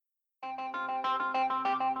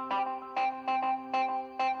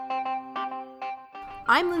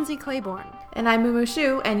I'm Lindsay Claiborne. And I'm Mumu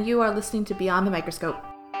Shu, and you are listening to Beyond the Microscope.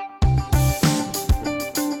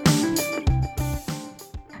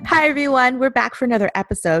 Hi, everyone. We're back for another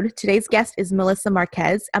episode. Today's guest is Melissa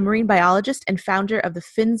Marquez, a marine biologist and founder of the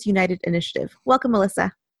Fins United Initiative. Welcome,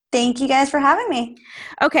 Melissa. Thank you guys for having me.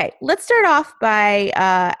 Okay, let's start off by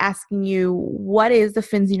asking you, what is the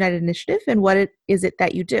Fins United Initiative and what is it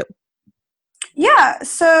that you do? Yeah,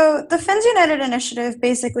 so the Fins United Initiative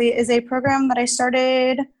basically is a program that I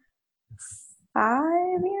started 5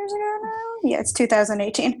 years ago now. Yeah, it's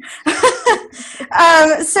 2018.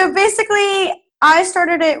 So basically, I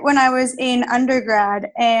started it when I was in undergrad,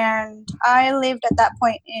 and I lived at that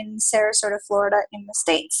point in Sarasota, Florida, in the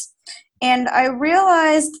States. And I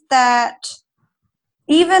realized that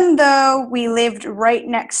even though we lived right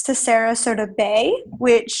next to Sarasota Bay,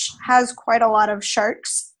 which has quite a lot of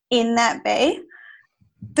sharks in that bay,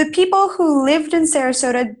 the people who lived in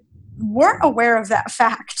Sarasota weren't aware of that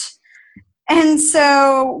fact. And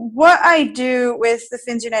so what I do with the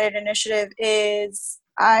Fins United Initiative is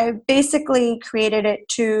I basically created it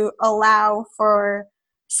to allow for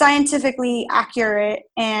scientifically accurate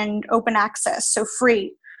and open access, so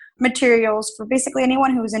free materials for basically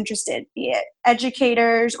anyone who is interested, be it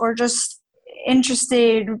educators or just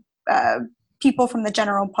interested people from the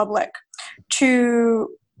general public, to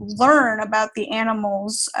learn about the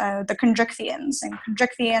animals, the chondrichthyans. And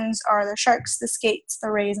chondrichthyans are the sharks, the skates, the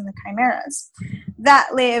rays, and the chimeras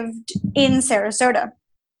that lived in Sarasota.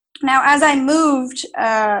 Now, as I moved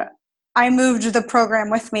the program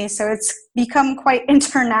with me, so it's become quite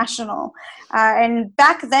international. And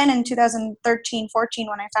back then in 2013-14,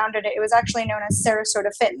 when I founded it, it was actually known as Sarasota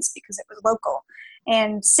Fins because it was local.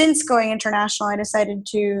 And since going international, I decided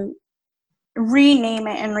to rename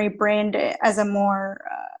it and rebrand it as a more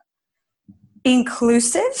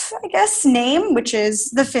inclusive, I guess, name, which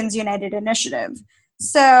is the Fins United Initiative.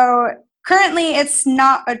 So currently, it's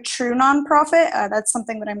not a true nonprofit. That's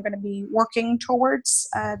something that I'm going to be working towards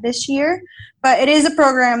this year. But it is a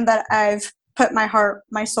program that I've put my heart,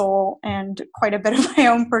 my soul, and quite a bit of my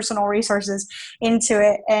own personal resources into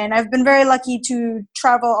it. And I've been very lucky to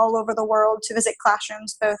travel all over the world to visit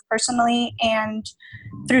classrooms, both personally and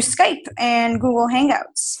through Skype and Google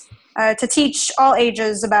Hangouts, to teach all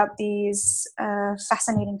ages about these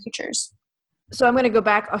fascinating creatures. So I'm going to go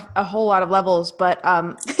back a whole lot of levels, but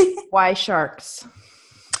why sharks?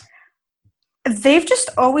 They've just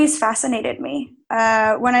always fascinated me.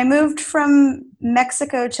 When I moved from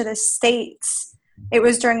Mexico to the States, it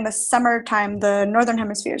was during the summertime, the Northern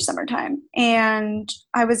Hemisphere summertime, and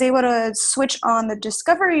I was able to switch on the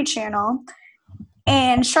Discovery Channel,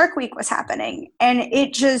 and Shark Week was happening, and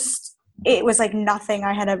it was like nothing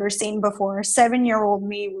I had ever seen before. 7-year-old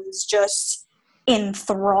me was just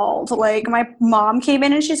enthralled. Like, my mom came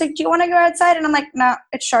in and she's like, "Do you want to go outside?" And I'm like, "No,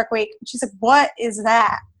 it's Shark Week." And she's like, "What is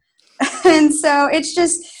that?" And so it's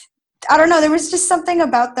just, I don't know, there was just something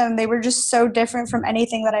about them. They were just so different from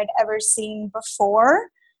anything that I'd ever seen before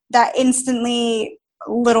that instantly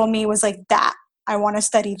little me was like, that, I want to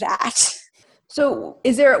study that. So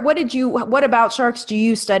what about sharks do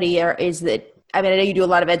you study, or is that, I mean, I know you do a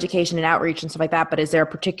lot of education and outreach and stuff like that, but is there a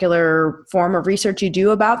particular form of research you do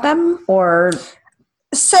about them, or?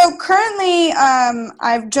 So currently,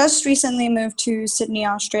 I've just recently moved to Sydney,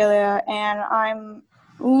 Australia, and I'm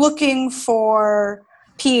looking for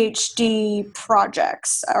PhD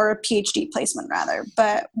projects, or a PhD placement rather.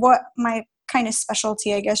 But what my kind of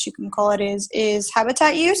specialty, I guess you can call it, is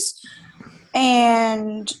habitat use.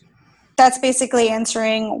 And that's basically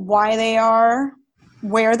answering why they are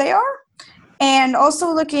where they are, and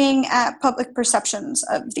also looking at public perceptions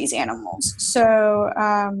of these animals. So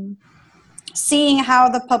seeing how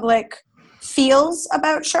the public feels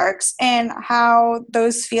about sharks and how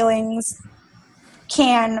those feelings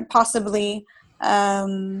can possibly,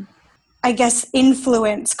 I guess,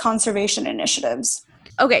 influence conservation initiatives.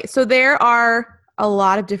 Okay, so there are a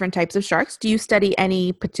lot of different types of sharks. Do you study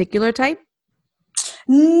any particular type?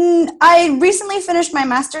 I recently finished my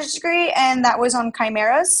master's degree, and that was on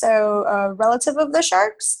chimeras, so a relative of the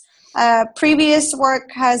sharks. Previous work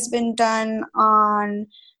has been done on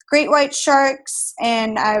great white sharks,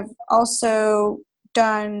 and I've also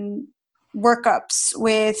done workups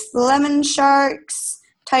with lemon sharks,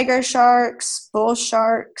 tiger sharks, bull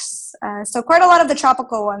sharks, so quite a lot of the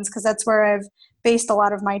tropical ones, because that's where I've based a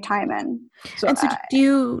lot of my time in. So do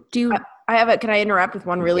you can I interrupt with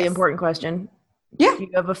one really important question? Yeah. Do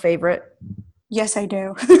you have a favorite? Yes, I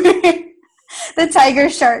do. The tiger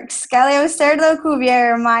sharks,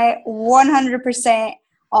 Scaleosteridocouvier, are my 100%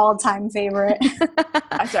 all-time favorite.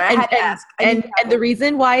 I'm sorry, I had to ask. And the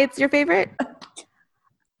reason why it's your favorite?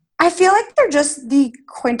 I feel like they're just the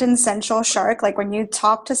quintessential shark. Like when you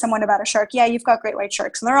talk to someone about a shark, yeah, you've got great white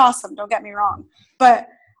sharks and they're awesome, don't get me wrong. But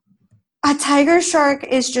a tiger shark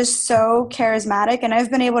is just so charismatic, and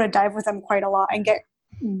I've been able to dive with them quite a lot and get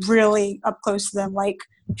really up close to them, like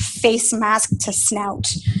face mask to snout.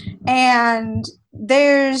 And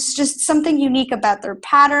there's just something unique about their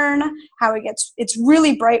pattern, how it's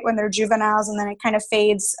really bright when they're juveniles, and then it kind of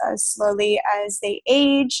fades slowly as they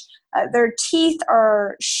age. Their teeth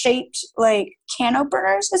are shaped like can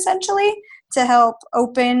openers, essentially, to help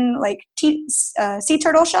open like sea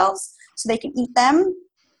turtle shells so they can eat them.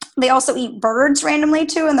 They also eat birds randomly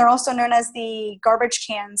too, and they're also known as the garbage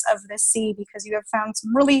cans of the sea because you have found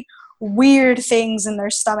some really weird things in their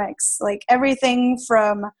stomachs, like everything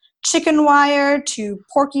from chicken wire to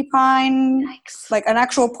porcupine, like an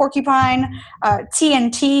actual porcupine,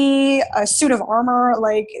 TNT, a suit of armor.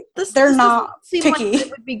 Like they're not picky. Like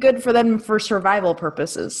it would be good for them for survival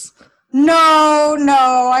purposes. No.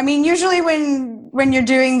 I mean, usually when you're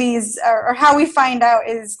doing these, or how we find out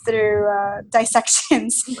is through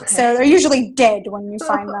dissections. Okay. So they're usually dead when you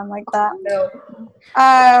find them like that.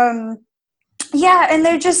 No. Yeah, and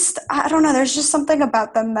they're just, I don't know, there's just something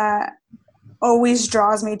about them that always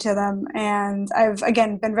draws me to them. And I've,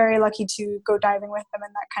 again, been very lucky to go diving with them,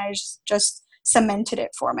 and that kind of just cemented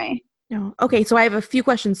it for me. Oh, okay, so I have a few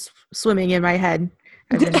questions swimming in my head.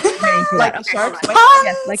 I've been like the sharks?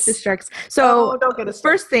 Yes, like the sharks. So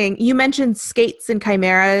first thing, you mentioned skates and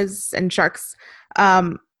chimeras and sharks.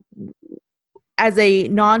 As a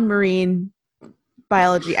non-marine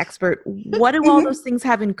biology expert, what do all those things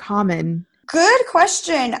have in common? Good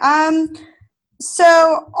question.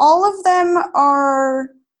 So all of them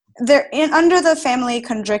they're under the family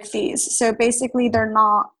Chondrichthyes. So basically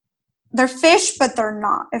they're fish, but they're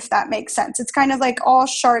not, if that makes sense. It's kind of like all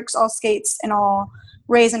sharks, all skates, and all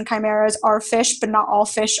rays and chimeras are fish, but not all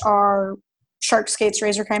fish are sharks, skates,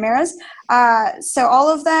 rays, or chimeras. So all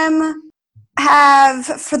of them have,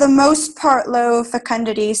 for the most part, low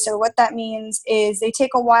fecundity. So what that means is they take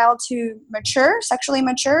a while to sexually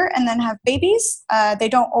mature, and then have babies. They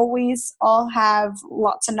don't always all have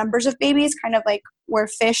lots of numbers of babies, kind of like where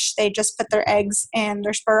fish, they just put their eggs and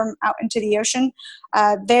their sperm out into the ocean.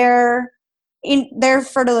 Their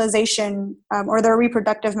fertilization or their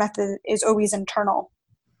reproductive method is always internal.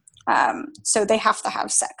 So they have to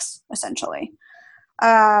have sex, essentially.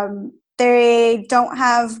 They don't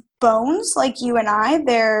have bones like you and I.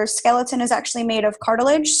 Their skeleton is actually made of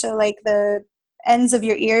cartilage, so like the ends of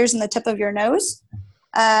your ears and the tip of your nose.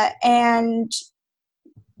 And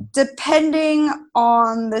depending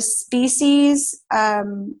on the species,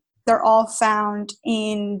 they're all found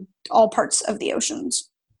in all parts of the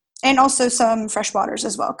oceans. And also some freshwaters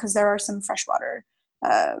as well, because there are some freshwater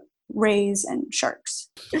rays and sharks.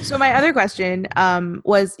 So my other question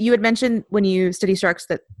was, you had mentioned when you study sharks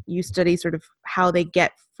that you study sort of how they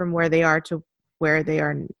get from where they are to where they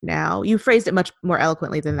are now. You phrased it much more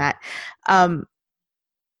eloquently than that.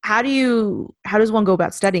 How does one go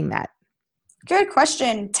about studying that? Good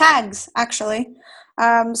question. Tags, actually.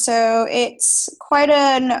 So it's quite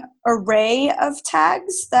an array of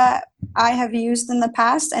tags that I have used in the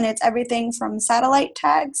past, and it's everything from satellite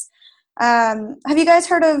tags. Have you guys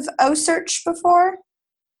heard of OCEARCH before?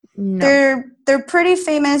 No. They're pretty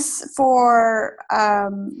famous for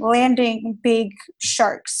landing big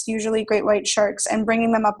sharks, usually great white sharks, and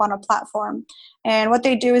bringing them up on a platform. And what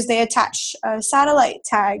they do is they attach satellite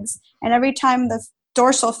tags, and every time the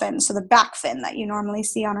dorsal fin, so the back fin that you normally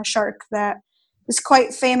see on a shark that is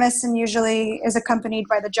quite famous and usually is accompanied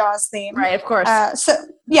by the Jaws theme. Right, of course.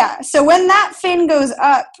 So when that fin goes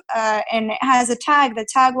up and it has a tag, the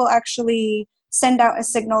tag will actually send out a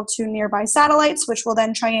signal to nearby satellites, which will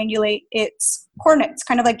then triangulate its coordinates,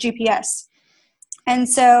 kind of like GPS. And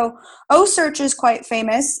so OCEARCH is quite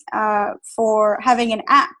famous for having an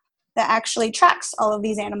app that actually tracks all of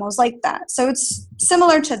these animals like that. So it's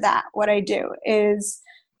similar to that. What I do is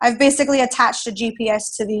I've basically attached a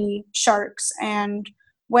GPS to the sharks, and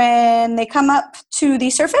when they come up to the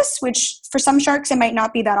surface, which for some sharks it might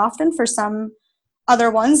not be that often, for some other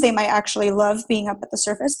ones they might actually love being up at the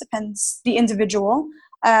surface, depends the individual.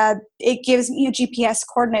 It gives me a GPS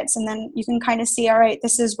coordinates, and then you can kind of see, all right,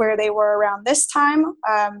 this is where they were around this time.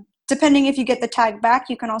 Depending if you get the tag back,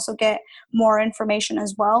 you can also get more information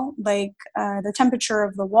as well, like the temperature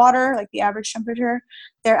of the water, like the average temperature,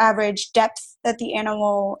 their average depth that the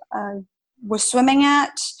animal was swimming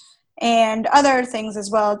at, and other things as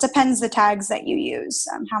well. It depends the tags that you use,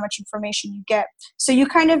 how much information you get. So you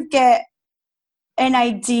kind of get an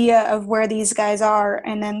idea of where these guys are,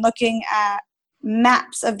 and then looking at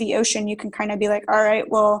maps of the ocean, you can kind of be like, all right,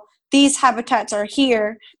 well, these habitats are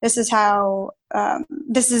here. This is how,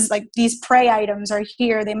 this is like these prey items are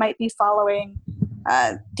here. They might be following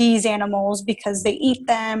these animals because they eat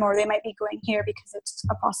them, or they might be going here because it's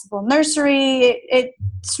a possible nursery.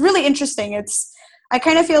 It's really interesting. I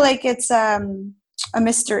kind of feel like it's a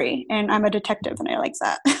mystery, and I'm a detective, and I like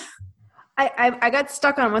that. I got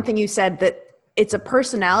stuck on one thing you said, that it's a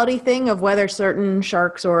personality thing of whether certain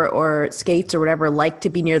sharks or skates or whatever like to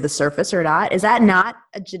be near the surface or not. Is that not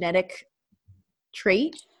a genetic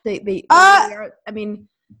trait? They are, I mean,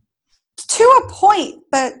 to a point,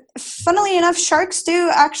 but funnily enough, sharks do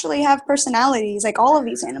actually have personalities. Like all of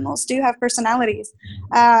these animals do have personalities.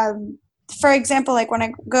 For example, like when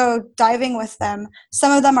I go diving with them,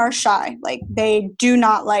 some of them are shy. Like they do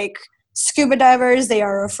not like scuba divers. They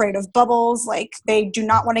are afraid of bubbles. Like they do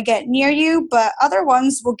not want to get near you, but other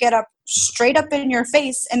ones will get up straight up in your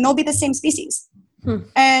face, and they'll be the same species.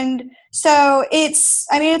 And so it's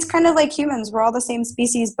kind of like humans. We're all the same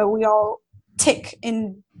species, but we all tick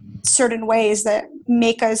in certain ways that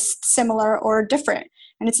make us similar or different.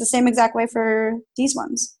 And it's the same exact way for these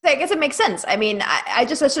ones. I guess it makes sense. I mean, I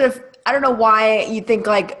don't know why you think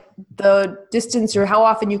like the distance or how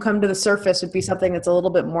often you come to the surface would be something that's a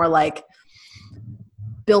little bit more like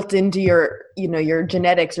built into your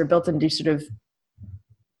genetics, or built into sort of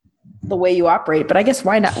the way you operate. But I guess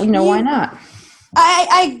why not? Why not?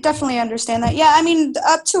 I definitely understand that. Yeah, I mean,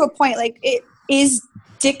 up to a point, like it is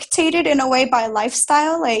dictated in a way by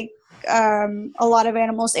lifestyle. Like a lot of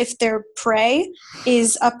animals, if their prey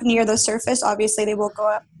is up near the surface, obviously they will go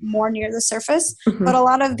up more near the surface. Mm-hmm. But a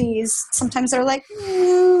lot of these, sometimes they're like,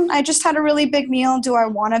 I just had a really big meal. Do I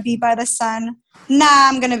want to be by the sun? Nah,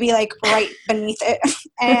 I'm going to be like right beneath it.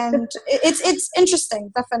 And it's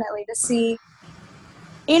interesting, definitely, to see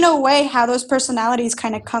in a way how those personalities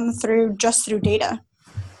kind of come through just through data.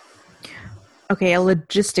 Okay, a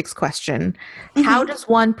logistics question. Mm-hmm. How does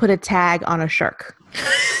one put a tag on a shark?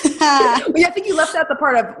 I think you left out the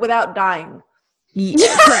part of without dying.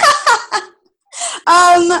 Yeah, correct.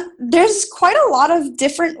 There's quite a lot of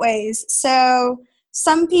different ways. So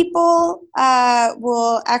some people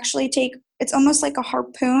will actually take, it's almost like a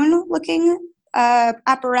harpoon looking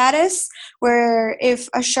apparatus, where if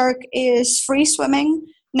a shark is free swimming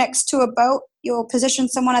next to a boat, you'll position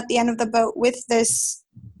someone at the end of the boat with this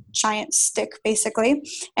giant stick basically,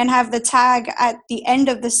 and have the tag at the end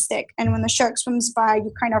of the stick, and when the shark swims by,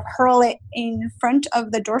 you kind of hurl it in front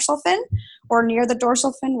of the dorsal fin or near the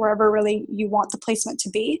dorsal fin, wherever really you want the placement to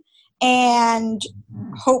be, and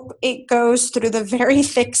hope it goes through the very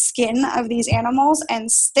thick skin of these animals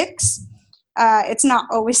and sticks. It's not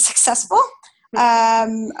always successful. A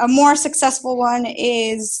more successful one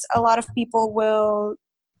is a lot of people will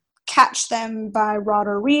catch them by rod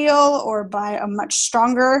or reel, or by a much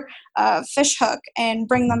stronger fish hook, and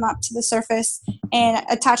bring them up to the surface and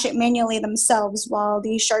attach it manually themselves while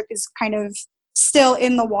the shark is kind of still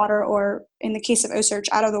in the water, or in the case of Osearch,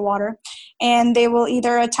 out of the water. And they will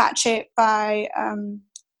either attach it by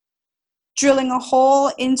drilling a hole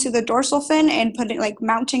into the dorsal fin and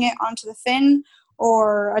mounting it onto the fin,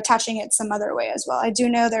 or attaching it some other way as well. I do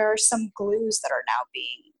know there are some glues that are now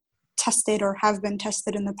being tested or have been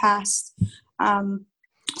tested in the past.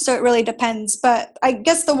 So it really depends. But I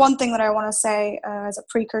guess the one thing that I want to say as a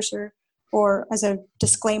precursor, or as a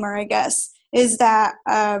disclaimer, I guess, is that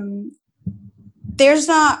there's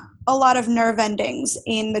not a lot of nerve endings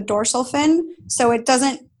in the dorsal fin, so it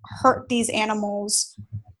doesn't hurt these animals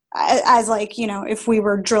as like, if we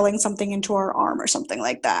were drilling something into our arm or something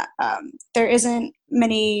like that. There isn't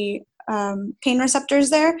many pain receptors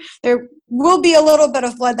there. There will be a little bit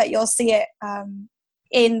of blood that you'll see it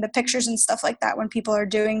in the pictures and stuff like that when people are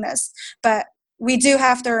doing this. But we do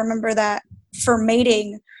have to remember that for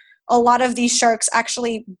mating, a lot of these sharks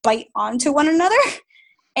actually bite onto one another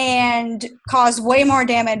and cause way more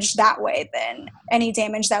damage that way than any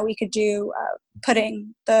damage that we could do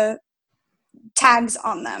putting the tags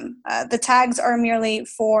on them. The tags are merely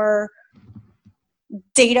for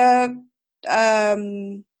data,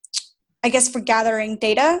 I guess for gathering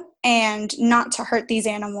data, and not to hurt these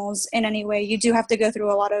animals in any way. You do have to go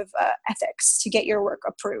through a lot of ethics to get your work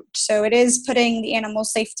approved. So it is putting the animal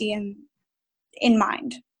safety in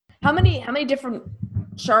mind. How many different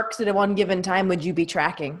sharks at one given time would you be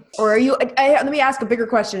tracking? Or are you, let me ask a bigger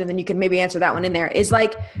question, and then you can maybe answer that one in there. Is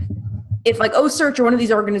like, if like Osearch or one of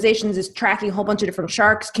these organizations is tracking a whole bunch of different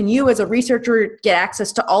sharks, can you as a researcher get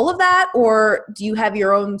access to all of that? Or do you have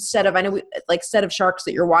your own set of, set of sharks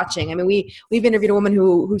that you're watching? I mean, we've interviewed a woman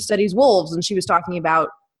who studies wolves, and she was talking about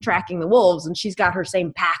tracking the wolves, and she's got her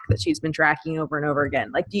same pack that she's been tracking over and over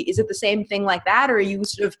again. Like, is it the same thing like that, or are you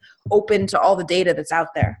sort of open to all the data that's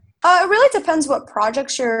out there? It really depends what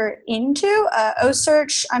projects you're into.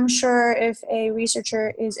 OSearch, I'm sure if a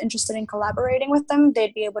researcher is interested in collaborating with them,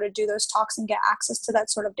 they'd be able to do those talks and get access to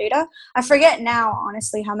that sort of data. I forget now,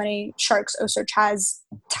 honestly, how many sharks OSearch has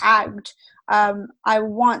tagged. I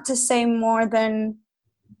want to say more than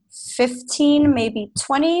 15, maybe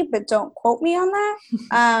 20, but don't quote me on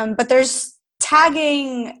that. But there's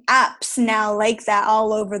tagging apps now like that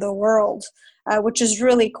all over the world. Which is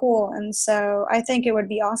really cool. And so I think it would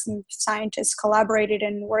be awesome if scientists collaborated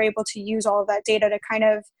and were able to use all of that data to kind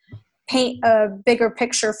of paint a bigger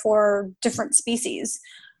picture for different species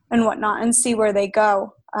and whatnot and see where they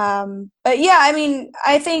go. But yeah, I mean,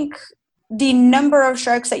 I think the number of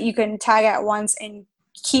sharks that you can tag at once and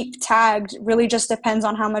keep tagged really just depends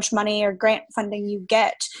on how much money or grant funding you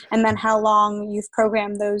get, and then how long you've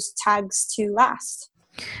programmed those tags to last.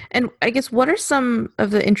 And I guess, what are some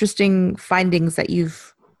of the interesting findings that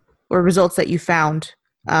or results that you found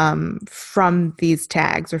from these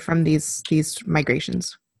tags or from these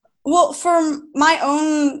migrations? Well, from my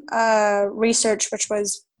own research, which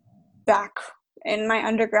was back in my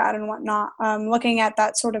undergrad and whatnot, looking at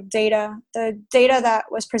that sort of data, the data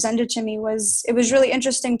that was presented to me it was really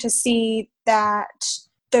interesting to see that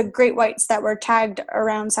the great whites that were tagged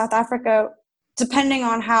around South Africa, depending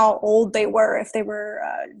on how old they were, if they were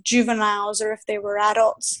juveniles or if they were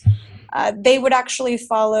adults, they would actually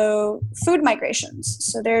follow food migrations.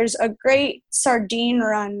 So there's a great sardine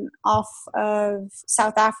run off of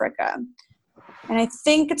South Africa. And I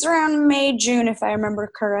think it's around May, June, if I remember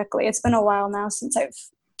correctly. It's been a while now since I've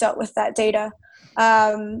dealt with that data.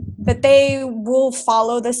 But they will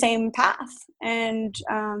follow the same path and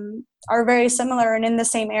are very similar and in the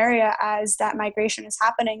same area as that migration is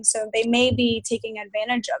happening. So they may be taking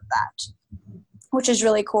advantage of that, which is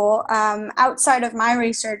really cool. Outside of my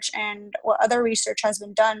research and what other research has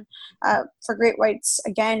been done for great whites,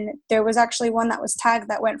 again, there was actually one that was tagged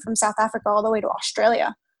that went from South Africa all the way to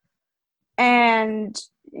Australia. And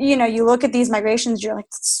you know, you look at these migrations,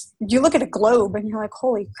 you look at a globe and you're like,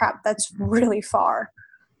 holy crap, that's really far.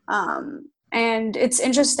 And it's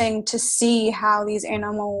interesting to see how these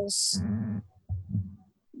animals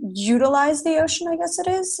utilize the ocean, I guess it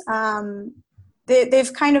is.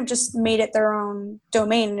 They've kind of just made it their own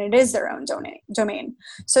domain, and it is their own domain.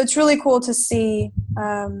 So it's really cool to see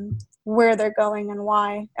where they're going and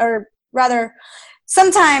why. Or rather,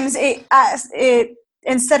 sometimes it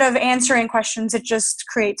instead of answering questions, it just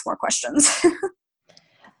creates more questions.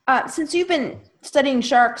 Since you've been studying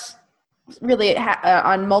sharks really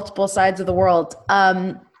on multiple sides of the world,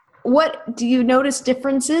 what do you notice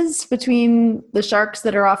differences between the sharks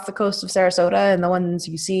that are off the coast of Sarasota and the ones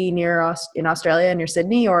you see in Australia, near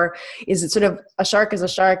Sydney? Or is it sort of a shark is a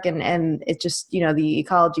shark and it just, you know, the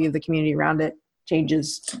ecology of the community around it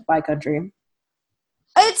changes by country?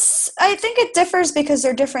 I think it differs because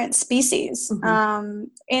they're different species. Mm-hmm.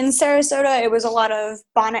 In Sarasota, it was a lot of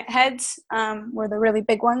bonnet heads, were the really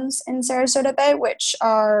big ones in Sarasota Bay, which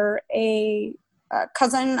are a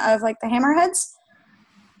cousin of like the hammerheads.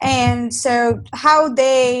 And so how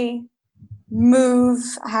they move,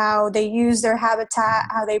 how they use their habitat,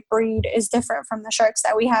 how they breed is different from the sharks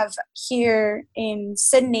that we have here in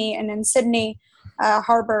Sydney. And in Sydney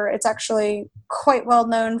Harbor, it's actually quite well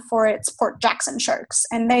known for its Port Jackson sharks.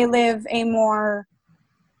 And they live a more,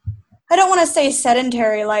 I don't want to say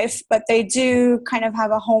sedentary life, but they do kind of have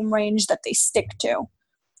a home range that they stick to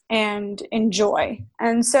and enjoy.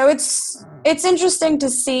 And so it's interesting to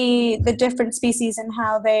see the different species and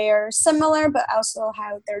how they are similar, but also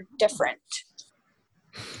how they're different.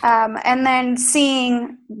 And then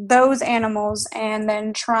seeing those animals and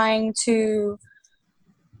then trying to,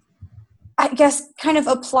 I guess, kind of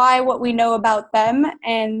apply what we know about them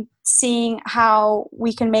and seeing how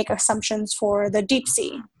we can make assumptions for the deep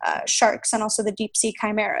sea sharks and also the deep sea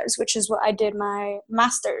chimeras, which is what I did my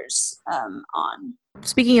master's on.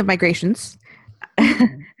 Speaking of migrations,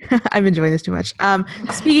 I'm enjoying this too much.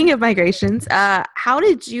 Speaking of migrations, how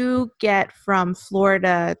did you get from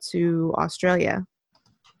Florida to Australia?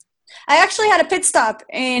 I actually had a pit stop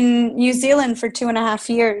in New Zealand for 2.5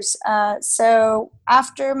 years. So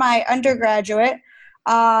after my undergraduate,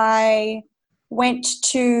 I got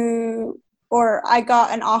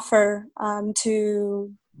an offer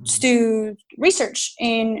to do research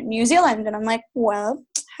in New Zealand. And I'm like, well,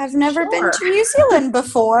 I've never been to New Zealand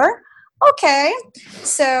before. Okay.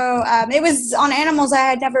 So it was on animals I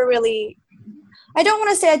had never really, I don't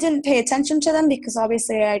want to say I didn't pay attention to them because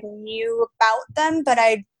obviously I knew about them, but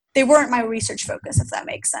I they weren't my research focus, if that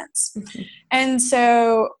makes sense. And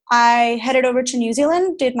so I headed over to New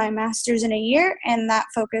Zealand, did my master's in a year, and that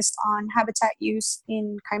focused on habitat use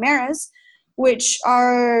in chimeras, which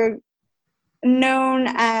are known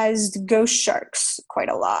as ghost sharks quite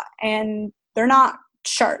a lot. And they're not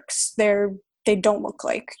sharks. They don't look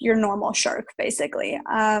like your normal shark, basically.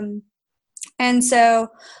 And so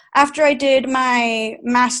after I did my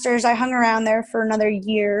master's, I hung around there for another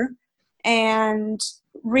year. And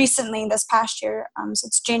recently, this past year, so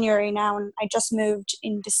it's January now, and I just moved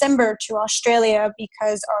in December to Australia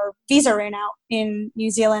because our visa ran out in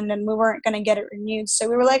New Zealand and we weren't going to get it renewed. So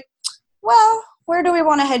we were like, well, where do we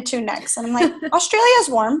want to head to next? And I'm like, Australia's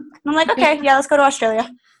warm. And I'm like, okay, yeah, let's go to Australia.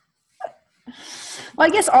 Well,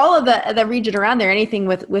 I guess all of the region around there, anything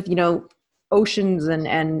with oceans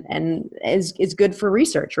and is good for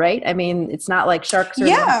research, right? I mean, it's not like sharks are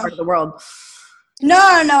in one part of the world. No.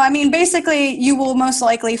 I mean, basically, you will most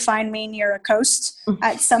likely find me near a coast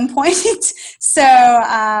at some point. So,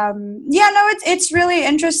 it's really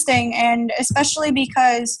interesting, and especially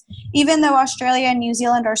because even though Australia and New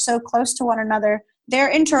Zealand are so close to one another,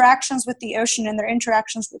 their interactions with the ocean and their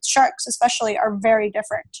interactions with sharks, especially, are very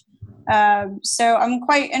different. So I'm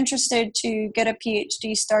quite interested to get a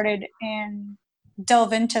PhD started and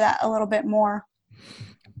delve into that a little bit more.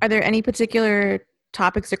 Are there any particular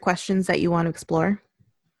topics or questions that you want to explore?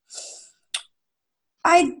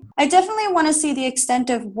 I definitely want to see the extent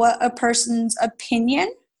of what a person's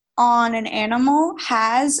opinion on an animal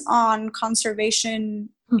has on conservation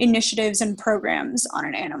initiatives and programs on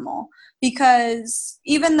an animal. Because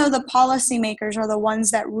even though the policymakers are the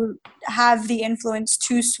ones that have the influence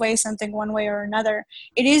to sway something one way or another,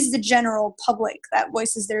 it is the general public that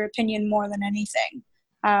voices their opinion more than anything.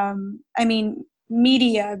 I mean,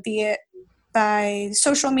 media, be it by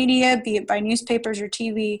social media, be it by newspapers or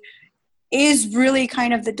TV, is really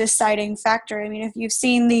kind of the deciding factor. I mean, if you've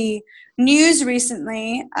seen the news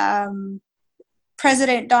recently,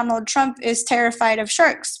 President Donald Trump is terrified of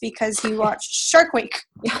sharks because he watched Shark Week.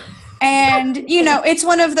 And, it's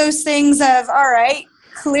one of those things of, all right,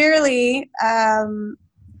 clearly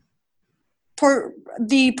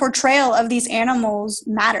the portrayal of these animals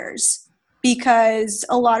matters, because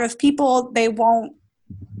a lot of people, they won't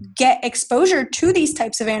get exposure to these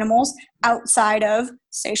types of animals outside of,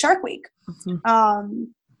 say, Shark Week. Mm-hmm.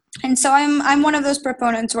 And so I'm one of those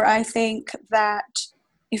proponents where I think that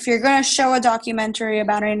if you're going to show a documentary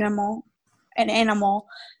about an animal,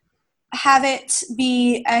 have it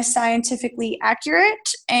be as scientifically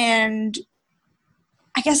accurate and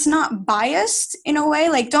I guess not biased in a way.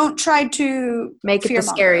 Like, don't try to make it the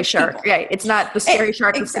scary shark. People. Right. It's not the scary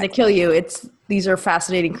shark that's going to kill you. These are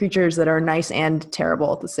fascinating creatures that are nice and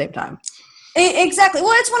terrible at the same time. Exactly.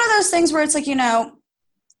 Well, it's one of those things where it's like,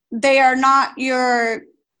 they are not your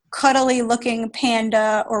cuddly looking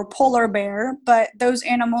panda or polar bear, but those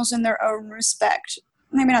animals in their own respect,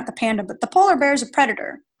 maybe not the panda, but the polar bear is a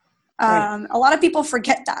predator. Right. A lot of people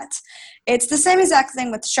forget that. It's the same exact thing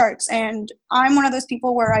with sharks. And I'm one of those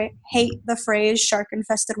people where I hate the phrase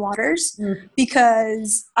shark-infested waters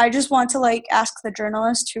because I just want to ask the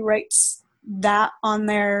journalist who writes that on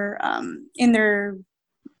their in their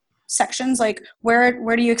sections,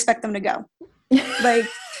 where do you expect them to go?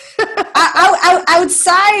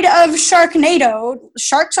 Outside of Sharknado,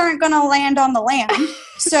 sharks aren't going to land on the land.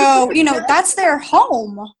 So, that's their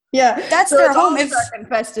home. Yeah, that's their home. If shark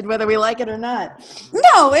infested, whether we like it or not.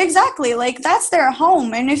 No, exactly. That's their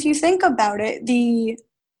home. And if you think about it,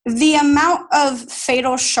 the amount of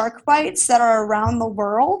fatal shark bites that are around the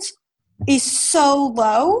world is so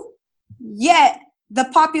low, yet the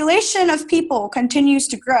population of people continues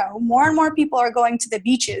to grow. More and more people are going to the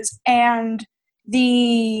beaches, and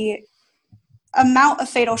the amount of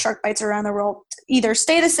fatal shark bites around the world either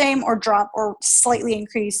stay the same or drop or slightly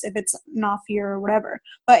increase if it's an off year or whatever.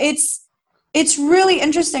 But it's really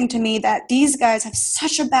interesting to me that these guys have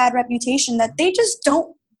such a bad reputation that they just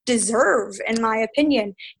don't deserve, in my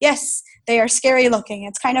opinion. Yes, they are scary looking.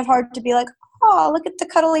 It's kind of hard to be like, oh, look at the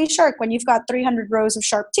cuddly shark when you've got 300 rows of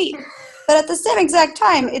sharp teeth. But at the same exact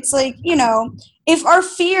time, it's like, if our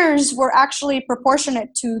fears were actually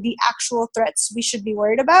proportionate to the actual threats we should be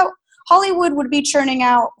worried about, Hollywood would be churning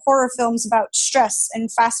out horror films about stress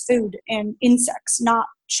and fast food and insects, not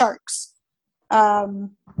sharks.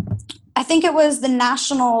 I think it was the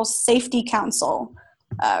National Safety Council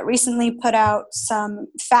recently put out some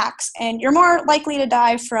facts, and you're more likely to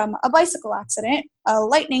die from a bicycle accident, a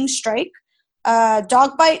lightning strike,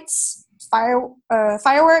 dog bites,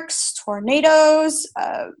 fireworks, tornadoes,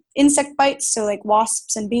 insect bites, so like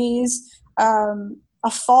wasps and bees, a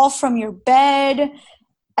fall from your bed,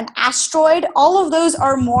 an asteroid, all of those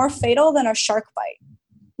are more fatal than a shark bite.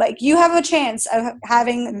 Like, you have a chance of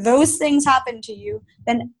having those things happen to you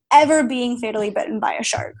than ever being fatally bitten by a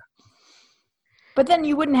shark. But then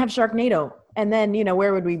you wouldn't have Sharknado. And then,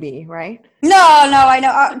 where would we be, right? No, I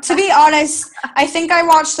know. To be honest, I think I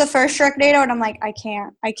watched the first Sharknado and I'm like, I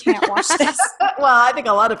can't watch this. Well, I think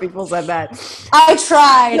a lot of people said that. I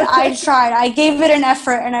tried. I gave it an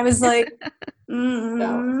effort and I was like,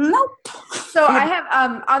 nope. So I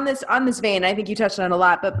have, on this vein, I think you touched on it a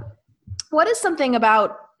lot, but what is something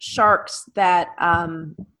about sharks that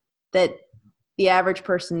that the average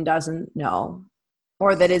person doesn't know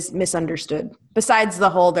or that is misunderstood, besides the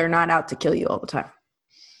whole they're not out to kill you all the time?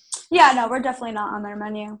 Yeah, no, we're definitely not on their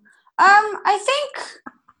menu. I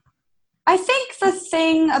think the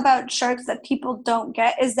thing about sharks that people don't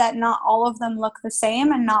get is that not all of them look the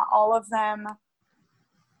same and not all of them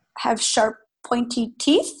have sharp, pointy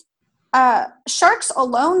teeth. Sharks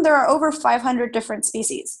alone, there are over 500 different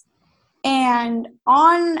species. And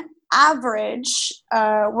on average,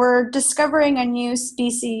 we're discovering a new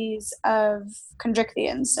species of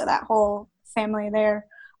chondrichthyans, so that whole family there,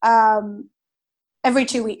 every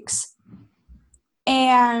 2 weeks.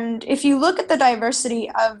 And if you look at the diversity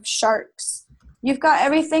of sharks, you've got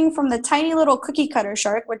everything from the tiny little cookie cutter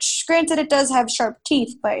shark, which granted it does have sharp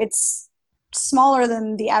teeth, but it's smaller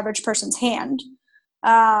than the average person's hand.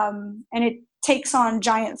 And it takes on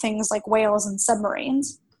giant things like whales and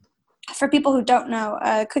submarines. For people who don't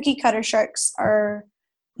know, cookie cutter sharks are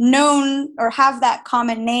known or have that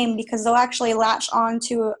common name because they'll actually latch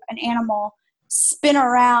onto an animal, spin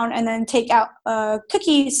around, and then take out a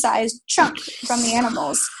cookie-sized chunk from the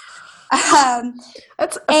animals.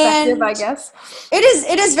 That's effective, I guess.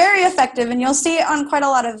 It is very effective, and you'll see it on quite a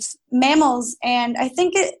lot of mammals. And I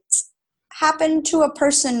think it's happened to a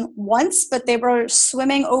person once, but they were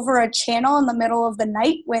swimming over a channel in the middle of the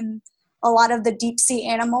night when a lot of the deep sea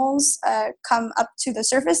animals come up to the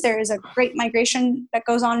surface. There is a great migration that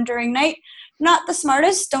goes on during night. Not the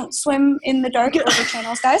smartest. Don't swim in the dark over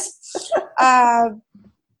channels, guys.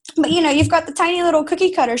 But, you've got the tiny little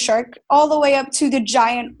cookie cutter shark all the way up to the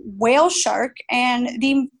giant whale shark. And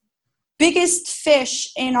the biggest fish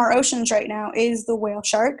in our oceans right now is the whale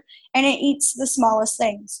shark. And it eats the smallest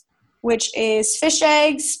things, which is fish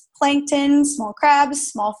eggs, plankton, small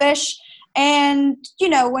crabs, small fish. And,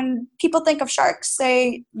 when people think of sharks,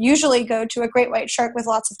 they usually go to a great white shark with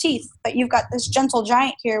lots of teeth. But you've got this gentle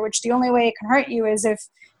giant here, which the only way it can hurt you is if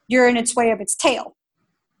you're in its way of its tail.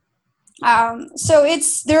 So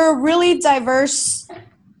they're a really diverse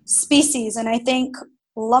species. And I think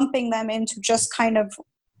lumping them into just kind of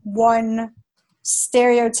one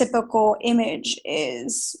stereotypical image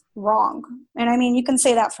is wrong. And I mean, you can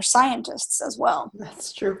say that for scientists as well.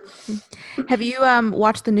 That's true. Have you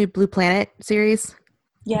watched the new Blue Planet series?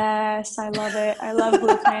 Yes, I love it. I love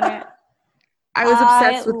Blue Planet. I was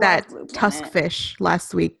obsessed with that tusk fish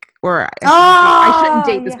last week. Or I shouldn't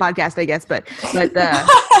date this podcast, I guess, but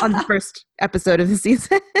on the first episode of the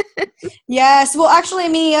season. Yes. Well, actually,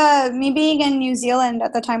 me being in New Zealand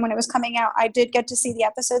at the time when it was coming out, I did get to see the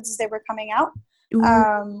episodes as they were coming out.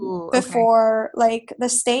 Before like the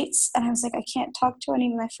States, and I was like, I can't talk to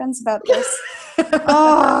any of my friends about this.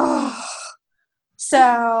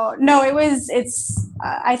 So no,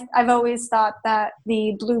 I've always thought that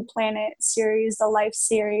the Blue Planet series, the Life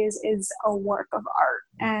series, is a work of art,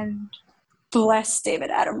 and bless David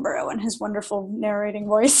Attenborough and his wonderful narrating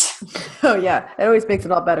voice. Oh yeah, it always makes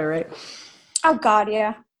it all better, right? Oh God,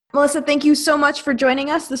 yeah. Melissa, thank you so much for joining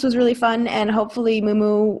us. This was really fun, and hopefully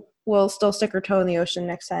Moo will still stick her toe in the ocean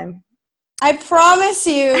next time. I promise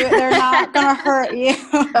you they're not going to hurt you.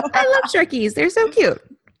 I love sharkies. They're so cute.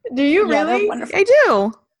 Do you really? They're wonderful. I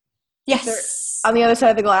do. Yes. They're on the other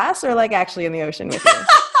side of the glass or like actually in the ocean with you?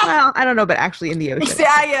 Well, I don't know, but actually in the ocean.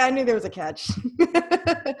 Yeah, I knew there was a catch.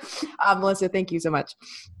 Melissa, thank you so much.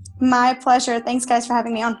 My pleasure. Thanks, guys, for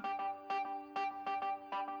having me on.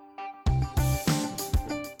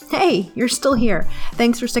 Hey, you're still here.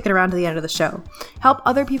 Thanks for sticking around to the end of the show. Help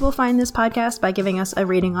other people find this podcast by giving us a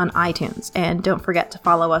rating on iTunes. And don't forget to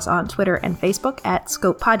follow us on Twitter and Facebook at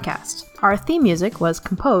Scope Podcast. Our theme music was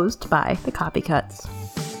composed by The Copycuts.